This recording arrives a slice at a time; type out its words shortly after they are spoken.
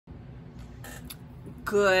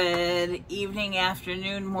Good evening,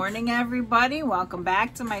 afternoon, morning, everybody. Welcome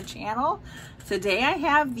back to my channel. Today I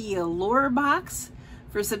have the Allure box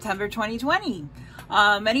for September 2020.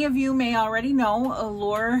 Many of you may already know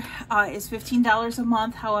Allure is $15 a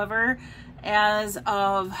month. However, as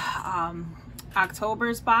of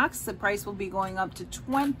October's box, the price will be going up to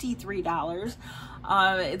 $23.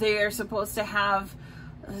 They are supposed to have,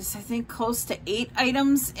 I think, close to 8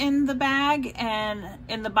 items in the bag and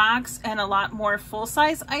in the box, and a lot more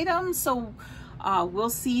full-size items. So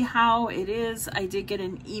we'll see how it is. I did get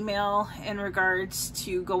an email in regards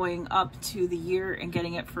to going up to the year and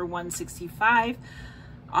getting it for $165.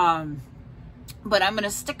 But I'm going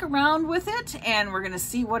to stick around with it, and we're going to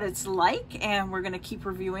see what it's like, and we're going to keep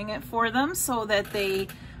reviewing it for them so that they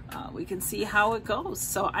we can see how it goes.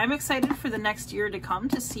 So I'm excited for the next year to come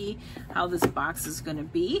to see how this box is going to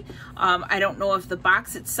be. I don't know if the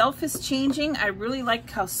box itself is changing. I really like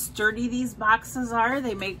how sturdy these boxes are.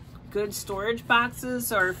 They make good storage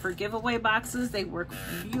boxes or for giveaway boxes. They work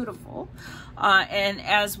beautiful. And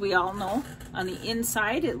as we all know, on the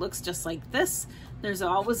inside, it looks just like this. There's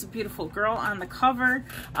always a beautiful girl on the cover.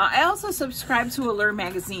 I also subscribe to Allure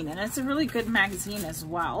magazine, and it's a really good magazine as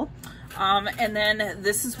well. And then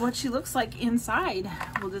this is what she looks like inside.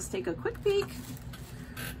 We'll just take a quick peek,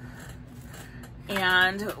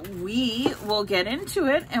 and we will get into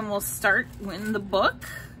it, and we'll start in the book.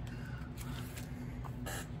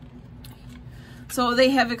 So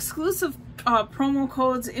they have exclusive promo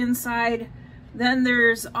codes inside. Then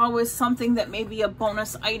there's always something that may be a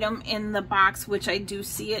bonus item in the box, which I do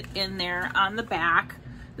see it in there on the back.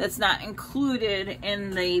 That's not included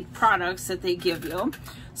in the products that they give you.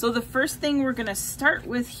 So the first thing we're gonna start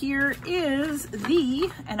with here is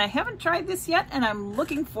and I haven't tried this yet, and I'm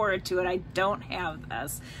looking forward to it. I don't have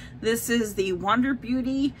this. This is the Wonder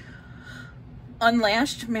Beauty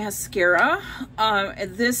Unlashed Mascara.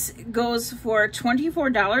 This goes for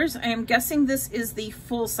 $24. I am guessing this is the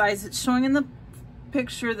full size. It's showing in the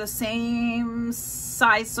picture the same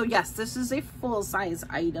size. So yes, this is a full size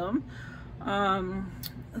item.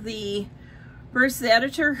 The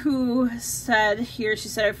editor who said here, she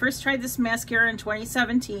said, I first tried this mascara in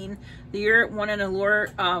 2017, the year it won an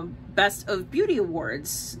Allure Best of Beauty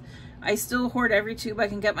Awards. I still hoard every tube I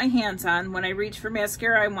can get my hands on. When I reach for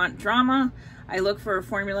mascara, I want drama. I look for a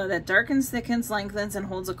formula that darkens, thickens, lengthens, and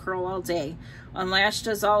holds a curl all day. Unlashed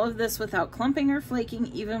does all of this without clumping or flaking,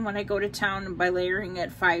 even when I go to town, by layering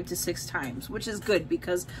it 5 to 6 times, which is good,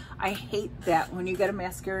 because I hate that when you get a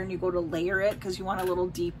mascara and you go to layer it because you want a little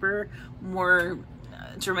deeper, more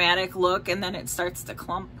dramatic look, and then it starts to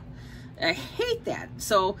clump. I hate that.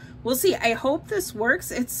 So we'll see. I hope this works.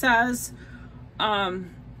 It says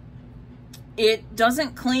it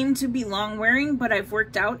doesn't claim to be long wearing, but I've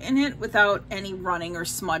worked out in it without any running or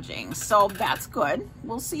smudging. So that's good.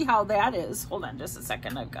 We'll see how that is. Hold on just a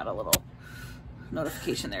second. I've got a little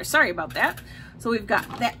notification there. Sorry about that. So we've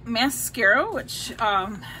got that mascara, which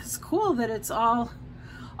is cool that it's all...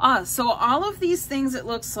 so all of these things, it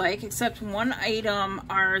looks like, except one item,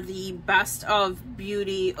 are the Best of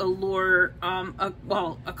Beauty Allure.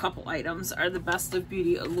 Well, a couple items are the Best of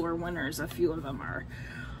Beauty Allure winners. A few of them are.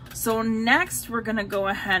 So next we're gonna go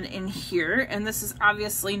ahead in here, and this is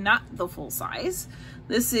obviously not the full size.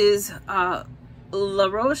 This is La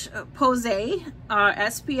Roche-Posay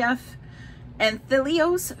SPF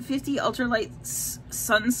Anthelios 50 Ultralight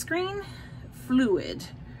Sunscreen Fluid.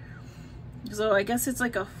 So I guess it's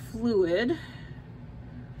like a fluid.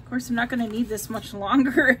 Of course, I'm not gonna need this much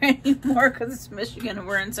longer anymore because it's Michigan and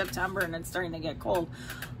we're in September and it's starting to get cold.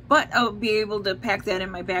 But I'll be able to pack that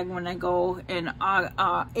in my bag when I go in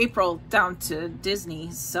April down to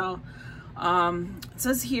Disney. So it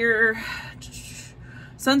says here,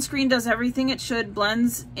 sunscreen does everything it should,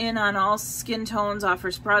 blends in on all skin tones,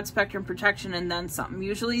 offers broad spectrum protection, and then some.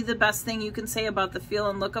 Usually the best thing you can say about the feel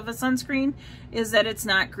and look of a sunscreen is that it's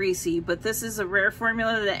not greasy, but this is a rare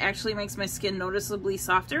formula that actually makes my skin noticeably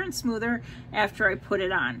softer and smoother after I put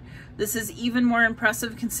it on. This is even more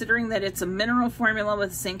impressive considering that it's a mineral formula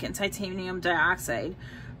with zinc and titanium dioxide.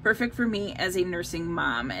 Perfect for me as a nursing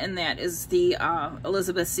mom. And that is the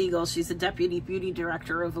Elizabeth Siegel. She's the Deputy Beauty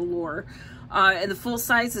Director of Allure. And the full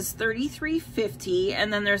size is $33.50.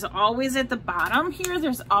 And then there's always at the bottom here,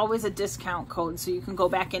 there's always a discount code. So you can go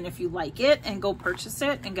back in if you like it and go purchase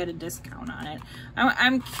it and get a discount on it.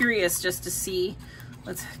 I'm curious just to see.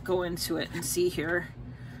 Let's go into it and see here.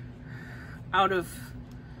 Out of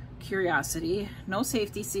curiosity. No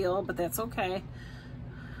safety seal, but that's okay.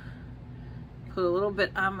 Put a little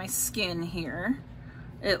bit on my skin here.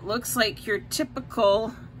 It looks like your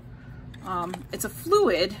typical, it's a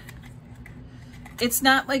fluid, It's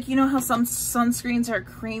not like, you know how some sunscreens are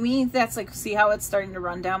creamy? That's like, see how it's starting to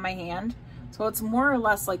run down my hand? So it's more or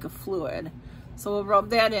less like a fluid. So we'll rub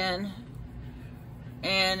that in.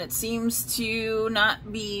 And it seems to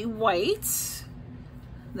not be white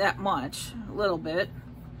that much, a little bit.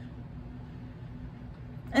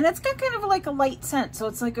 And it's got kind of like a light scent, so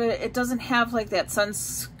it's like it doesn't have like that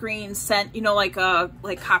sunscreen scent, you know, like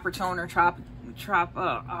Copper Tone or oh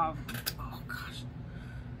gosh,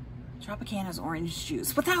 Tropicana's orange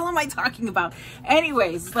juice. What the hell am I talking about?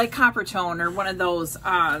 Anyways, like Copper Tone or one of those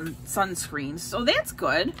sunscreens. So that's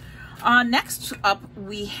good. Next up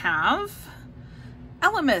we have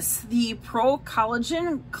Elemis, the Pro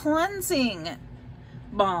Collagen Cleansing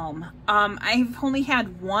Balm. I've only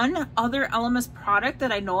had one other Elemis product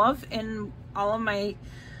that I know of in all of my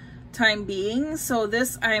time being, so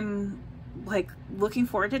this, I'm like looking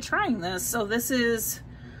forward to trying this. So this is,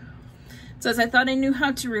 it says, I thought I knew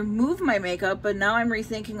how to remove my makeup, but now I'm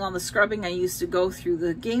rethinking all the scrubbing I used to go through.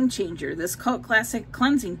 The game changer, this cult classic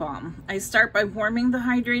cleansing balm. I start by warming the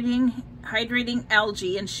hydrating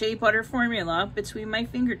algae and shea butter formula between my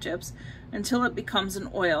fingertips until it becomes an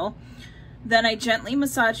oil. Then I gently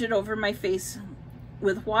massage it over my face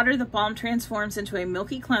with water. The balm transforms into a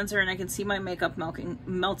milky cleanser and I can see my makeup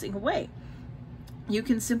melting away. You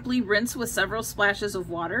can simply rinse with several splashes of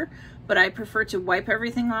water, but I prefer to wipe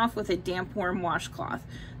everything off with a damp, warm washcloth.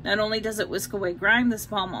 Not only does it whisk away grime, this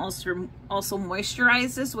balm also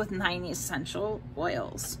moisturizes with 9 essential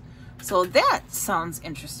oils. So that sounds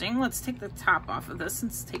interesting. Let's take the top off of this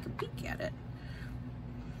and take a peek at it.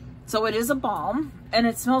 So it is a balm and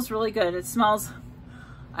it smells really good. It smells,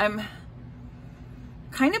 I'm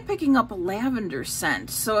kind of picking up a lavender scent.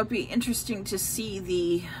 So it'd be interesting to see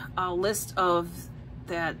the list of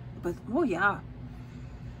that. But oh yeah,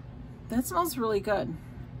 that smells really good.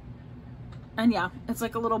 And yeah, it's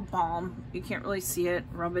like a little balm. You can't really see it.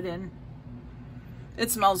 Rub it in.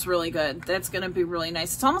 It smells really good. That's going to be really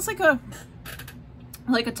nice. It's almost like a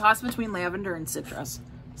toss between lavender and citrus.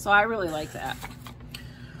 So I really like that.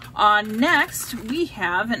 Next, we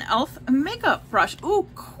have an e.l.f. makeup brush. Ooh,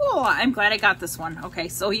 cool. I'm glad I got this one. Okay,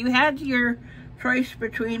 so you had your choice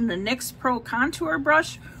between the NYX Pro Contour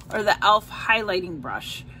Brush or the e.l.f. highlighting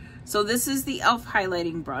brush. So this is the e.l.f.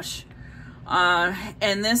 highlighting brush.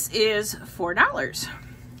 And this is $4.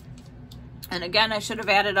 And again, I should have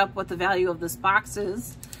added up what the value of this box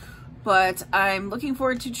is, but I'm looking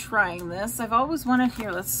forward to trying this. I've always wanted,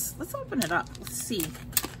 here, let's open it up. Let's see.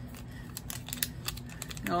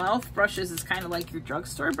 You know, e.l.f. brushes is kind of like your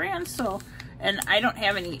drugstore brand, so, and I don't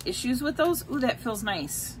have any issues with those. Ooh, that feels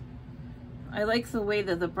nice. I like the way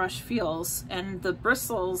that the brush feels, and the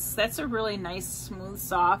bristles, that's a really nice, smooth,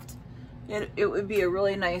 soft. It would be a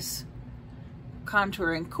really nice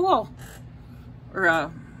contouring. Cool.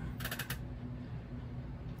 Or,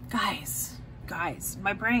 guys,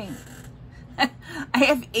 my brain. I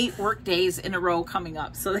have 8 work days in a row coming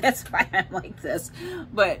up, so that's why I'm like this.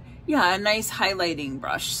 But yeah, a nice highlighting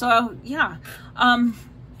brush. So yeah, I'm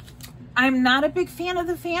not a big fan of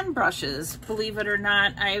the fan brushes, believe it or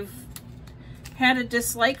not. I've had a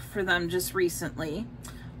dislike for them just recently.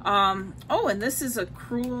 Oh, and this is a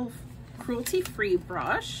cruelty-free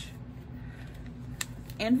brush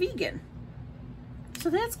and vegan. So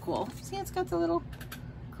that's cool. See, it's got the little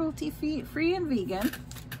cruelty-free and vegan.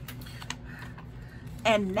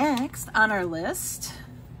 And next on our list,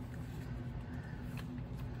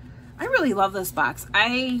 I really love this box.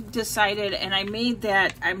 I decided and I made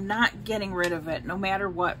that I'm not getting rid of it no matter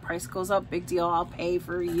what. Price goes up, big deal. I'll pay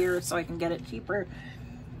for a year so I can get it cheaper.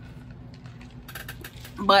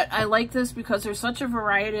 But I like this because there's such a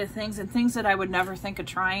variety of things and things that I would never think of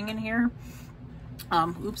trying in here.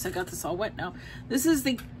 Oops, I got this all wet now. This is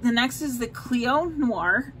the next is the Cleo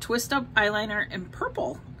Noir Twist Up Eyeliner in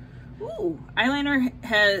purple. Ooh, eyeliner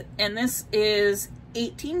has, and this is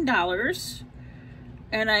 $18.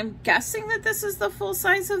 And I'm guessing that this is the full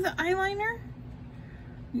size of the eyeliner.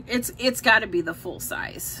 It's got to be the full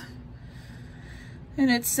size. And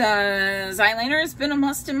it says, eyeliner has been a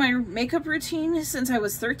must in my makeup routine since I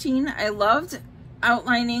was 13. I loved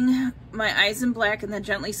outlining my eyes in black and then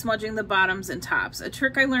gently smudging the bottoms and tops. A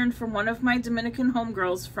trick I learned from one of my Dominican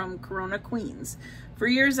homegirls from Corona, Queens. For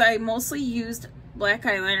years, I mostly used black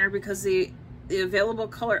eyeliner because the available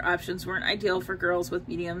color options weren't ideal for girls with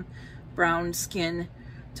medium brown skin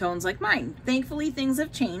tones like mine. Thankfully, things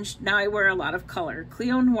have changed. Now I wear a lot of color.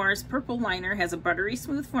 Cleo Noir's purple liner has a buttery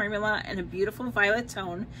smooth formula and a beautiful violet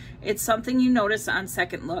tone. It's something you notice on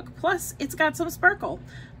second look. Plus, it's got some sparkle,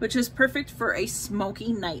 which is perfect for a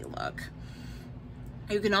smoky night look.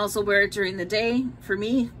 You can also wear it during the day. For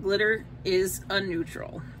me, glitter is a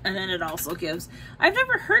neutral. And then it also gives, I've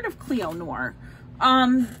never heard of Cleo Noir.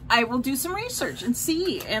 I will do some research and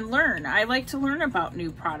see and learn. I like to learn about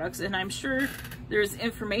new products, and I'm sure there's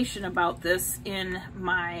information about this in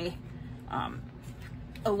my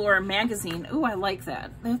Allure magazine. Ooh, I like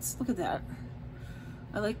that. Look at that.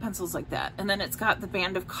 I like pencils like that. And then it's got the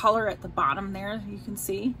band of color at the bottom there, you can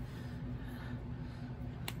see.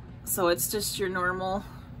 So it's just your normal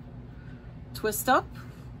twist up.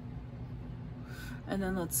 And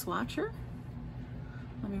then let's swatch her.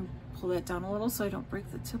 Let me pull that down a little so I don't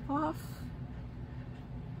break the tip off.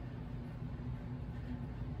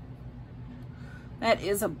 That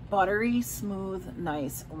is a buttery smooth,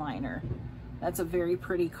 nice liner. That's a very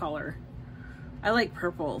pretty color. I like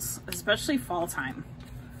purples, especially fall time.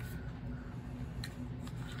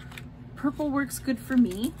 Purple works good for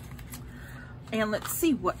me. And let's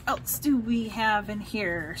see, what else do we have in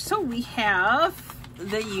here? So we have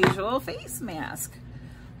the usual face mask.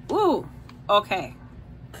 Ooh, okay.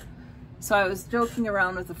 So I was joking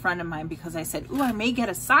around with a friend of mine because I said, ooh, I may get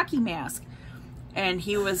a sake mask. And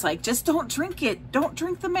he was like, just don't drink it. Don't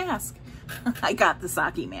drink the mask. I got the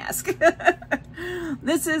sake mask.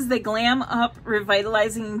 This is the Glam Up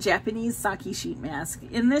Revitalizing Japanese Sake Sheet Mask.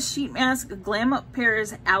 In this sheet mask, Glam Up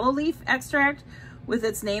pairs aloe leaf extract with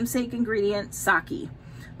its namesake ingredient, sake.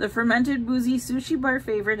 The fermented boozy sushi bar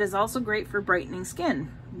favorite is also great for brightening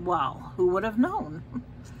skin. Wow, who would have known?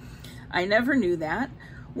 I never knew that.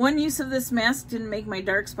 One use of this mask didn't make my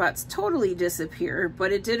dark spots totally disappear,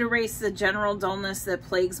 but it did erase the general dullness that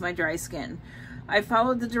plagues my dry skin. I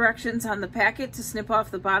followed the directions on the packet to snip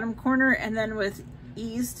off the bottom corner and then with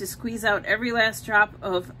ease to squeeze out every last drop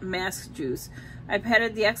of mask juice. I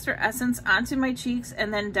patted the extra essence onto my cheeks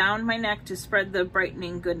and then down my neck to spread the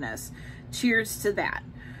brightening goodness. Cheers to that.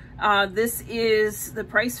 This is, the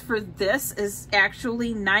price for this is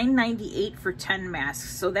actually $9.98 for 10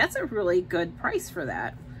 masks. So that's a really good price for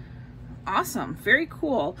that. Awesome, very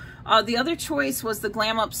cool. The other choice was the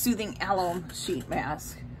Glam Up Soothing Aloe Sheet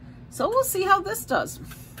Mask. So we'll see how this does.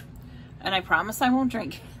 And I promise I won't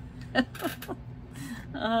drink.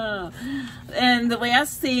 And the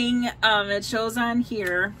last thing it shows on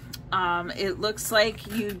here, it looks like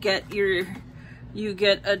you get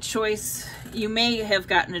a choice. You may have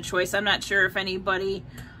gotten a choice. I'm not sure if anybody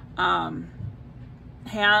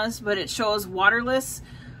has, but it shows waterless,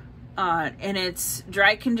 and it's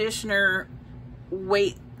dry conditioner,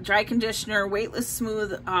 weightless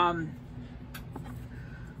smooth.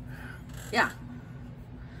 Yeah.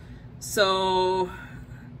 So,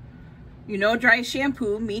 you know, dry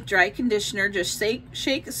shampoo, meet dry conditioner, just shake,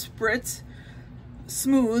 spritz,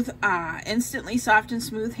 smooth, instantly soft and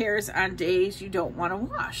smooth hairs on days you don't want to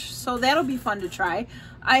wash. So that'll be fun to try.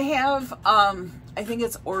 I have, I think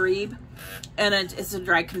it's Orib, and it's a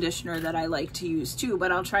dry conditioner that I like to use too,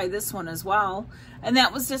 but I'll try this one as well. And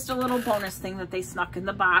that was just a little bonus thing that they snuck in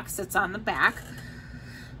the box. It's on the back.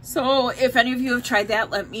 So if any of you have tried that,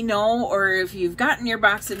 let me know, or if you've gotten your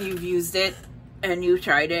box and you've used it and you've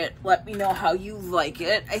tried it, let me know how you like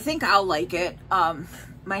it. I think I'll like it.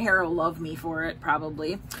 My hair will love me for it,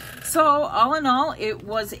 probably. So all in all, it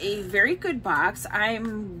was a very good box.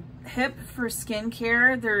 I'm hip for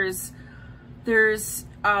skincare. There's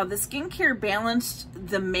the skincare balanced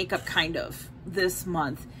the makeup kind of this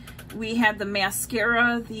month. We had the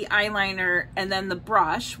mascara, the eyeliner, and then the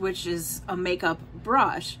brush, which is a makeup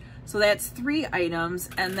brush. So that's 3 items.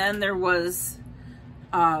 And then there was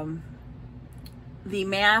the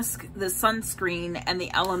mask, the sunscreen, and the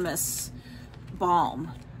Elemis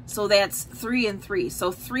balm. So that's 3 and 3.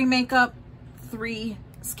 So 3 makeup, 3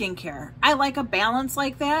 skincare. I like a balance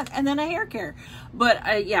like that, and then a hair care.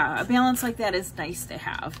 But yeah, a balance like that is nice to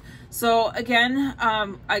have. So again,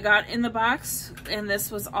 I got in the box, and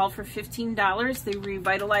this was all for $15. The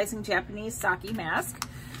Revitalizing Japanese Sake Mask,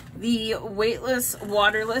 the Weightless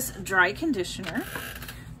Waterless Dry Conditioner,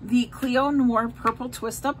 the Cleo Noir Purple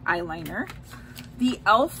Twist Up Eyeliner, the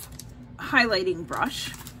e.l.f. Highlighting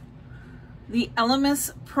Brush, the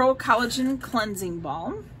Elemis Pro Collagen Cleansing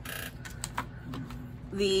Balm,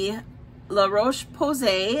 the La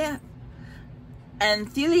Roche-Posay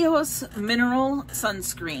Anthelios Mineral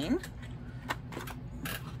Sunscreen,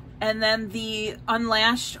 and then the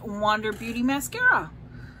Unlashed Wander Beauty Mascara.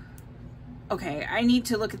 Okay, I need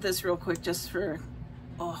to look at this real quick just for,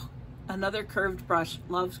 oh, another curved brush.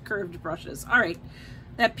 Love curved brushes. All right,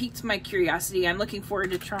 that piqued my curiosity. I'm looking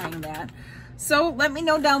forward to trying that. So let me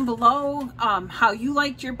know down below how you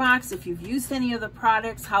liked your box, if you've used any of the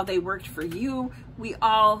products, how they worked for you.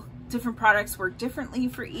 Different products work differently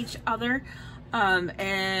for each other.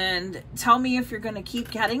 and tell me if you're going to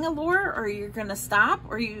keep getting Allure, or you're going to stop,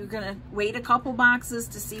 or you're going to wait a couple boxes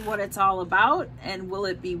to see what it's all about, and will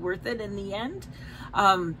it be worth it in the end.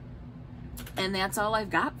 And that's all I've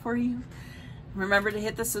got for you. Remember to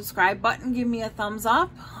hit the subscribe button, give me a thumbs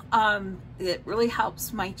up. It really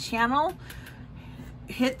helps my channel.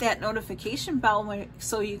 Hit that notification bell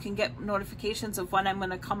so you can get notifications of when I'm going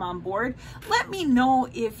to come on board. Let me know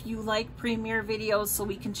if you like premiere videos so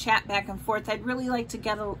we can chat back and forth. I'd really like to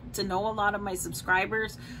get to know a lot of my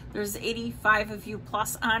subscribers. There's 85 of you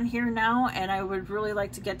plus on here now, and I would really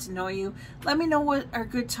like to get to know you. Let me know what are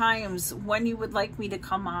good times, when you would like me to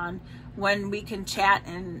come on, when we can chat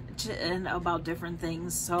and about different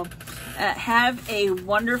things. So have a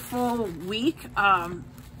wonderful week.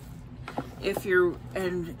 If you're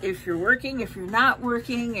working, if you're not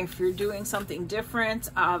working, if you're doing something different,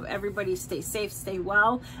 everybody stay safe, stay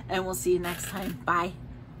well, and we'll see you next time. Bye.